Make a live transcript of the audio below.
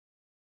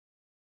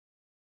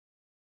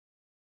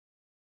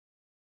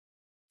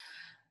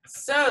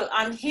So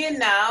I'm here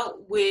now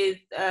with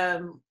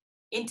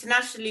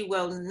internationally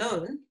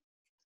well-known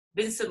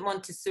Vincent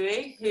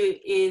Mantsoe, who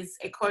is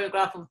a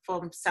choreographer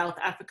from South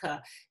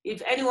Africa.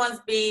 If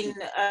anyone's been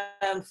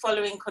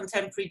following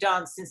contemporary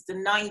dance since the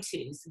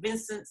 90s,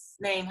 Vincent's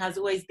name has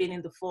always been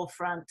in the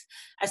forefront,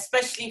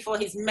 especially for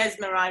his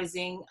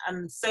mesmerizing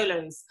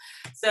solos.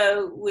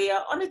 So we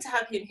are honored to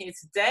have him here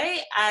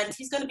today, and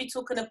he's going to be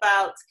talking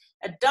about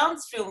a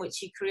dance film which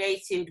he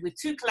created with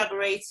two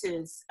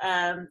collaborators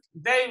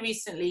very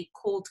recently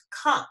called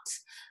Cut.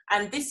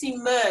 And this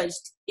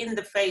emerged in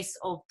the face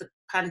of the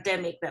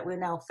pandemic that we're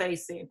now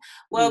facing.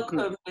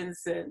 Welcome,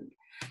 Vincent.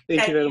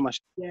 Thank you very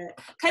much. Yeah.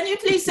 Can you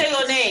please say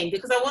your name?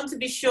 Because I want to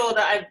be sure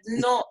that I've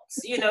not,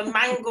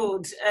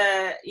 mangled,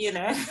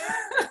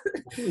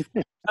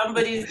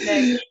 somebody's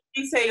name.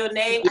 Please say your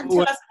name and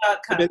tell us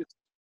about Cut.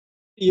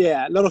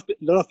 Yeah, a lot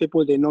of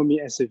people, they know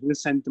me as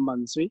Vincent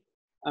Mantsoe.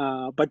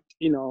 But,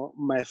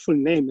 my full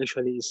name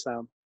actually is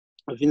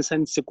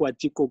Vincent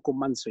Sekwatiko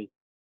Mantsoe.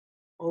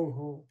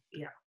 Oh,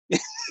 yeah.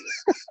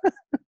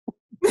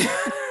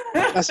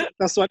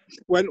 that's what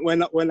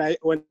when I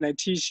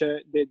teach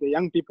the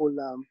young people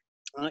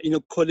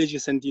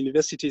colleges and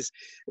universities,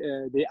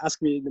 they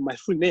ask me my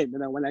full name,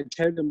 and when I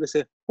tell them, they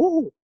say,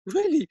 "Oh,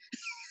 really?"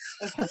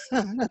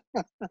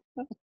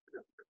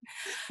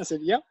 I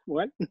said, "Yeah,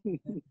 what?"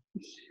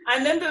 I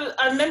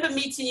remember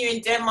meeting you in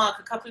Denmark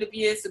a couple of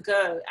years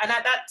ago, and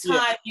at that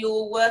time you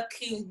were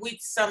working with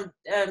some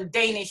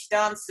Danish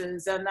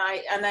dancers, and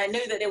I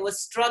knew that they were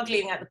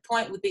struggling at the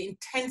point with the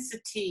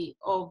intensity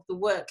of the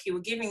work you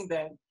were giving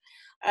them,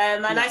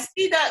 and I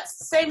see that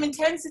same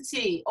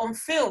intensity on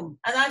film,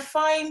 and I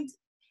find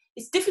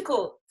it's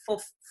difficult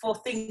for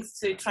things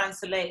to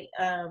translate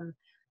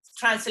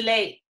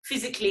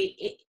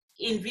physically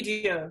in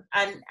video,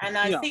 and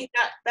I think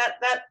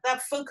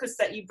that focus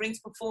that you bring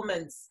to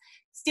performance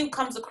still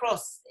comes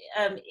across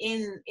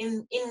in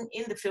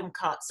the film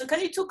Cut. So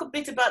can you talk a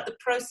bit about the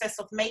process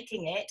of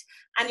making it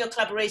and your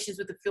collaborations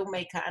with the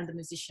filmmaker and the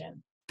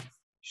musician?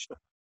 Sure.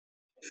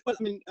 Well,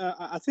 I mean,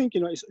 I think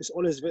it's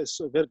always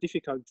very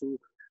difficult to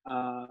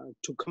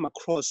come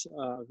across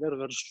very,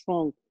 very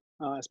strong,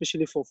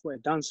 especially for a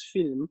dance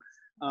film.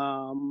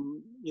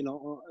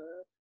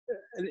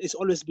 It's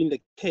always been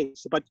the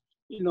case, but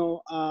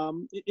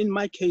in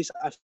my case,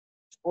 I've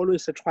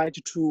always tried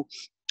to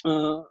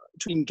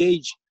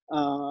engage,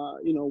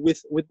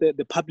 with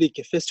the public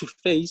face to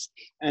face,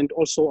 and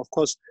also, of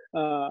course,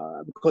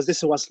 because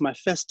this was my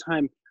first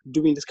time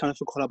doing this kind of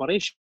a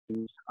collaboration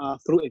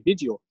through a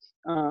video,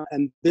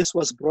 and this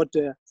was brought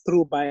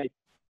through by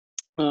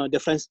the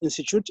French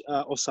Institute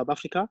of South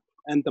Africa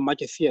and the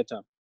Market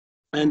Theatre,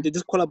 and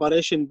this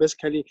collaboration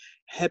basically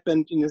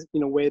happened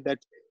in a way that.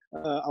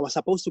 I was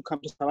supposed to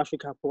come to South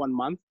Africa for 1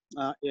 month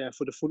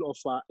for the full of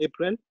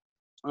April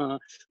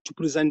to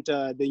present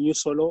the new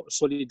solo,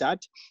 Solidad.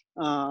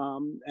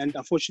 And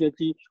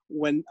unfortunately,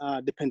 when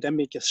the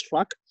pandemic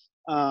struck,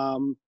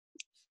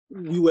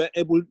 we were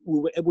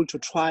able to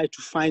try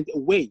to find a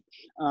way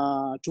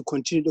to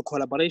continue the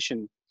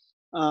collaboration.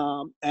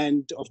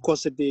 And of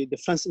course, the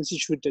French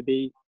Institute,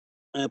 they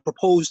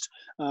proposed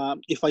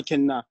if I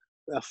can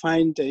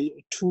find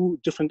two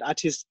different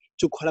artists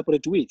to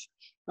collaborate with.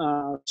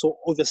 So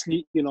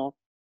obviously,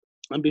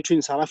 I'm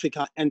between South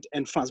Africa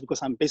and France,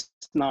 because I'm based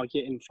now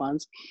here in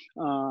France.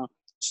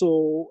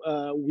 So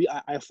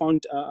I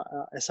found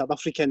a South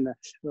African,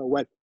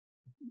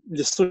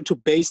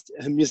 Lesotho-based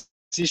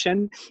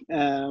musician,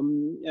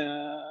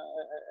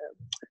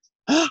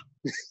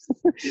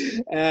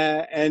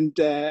 and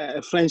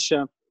a French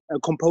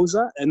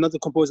composer, another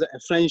composer, a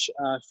French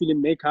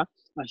filmmaker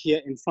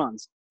here in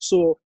France.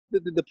 So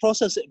the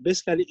process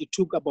basically, it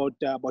took about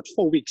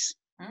 4 weeks.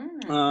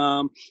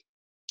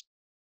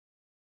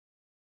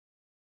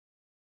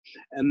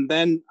 And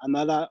then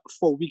another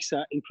 4 weeks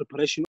in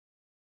preparation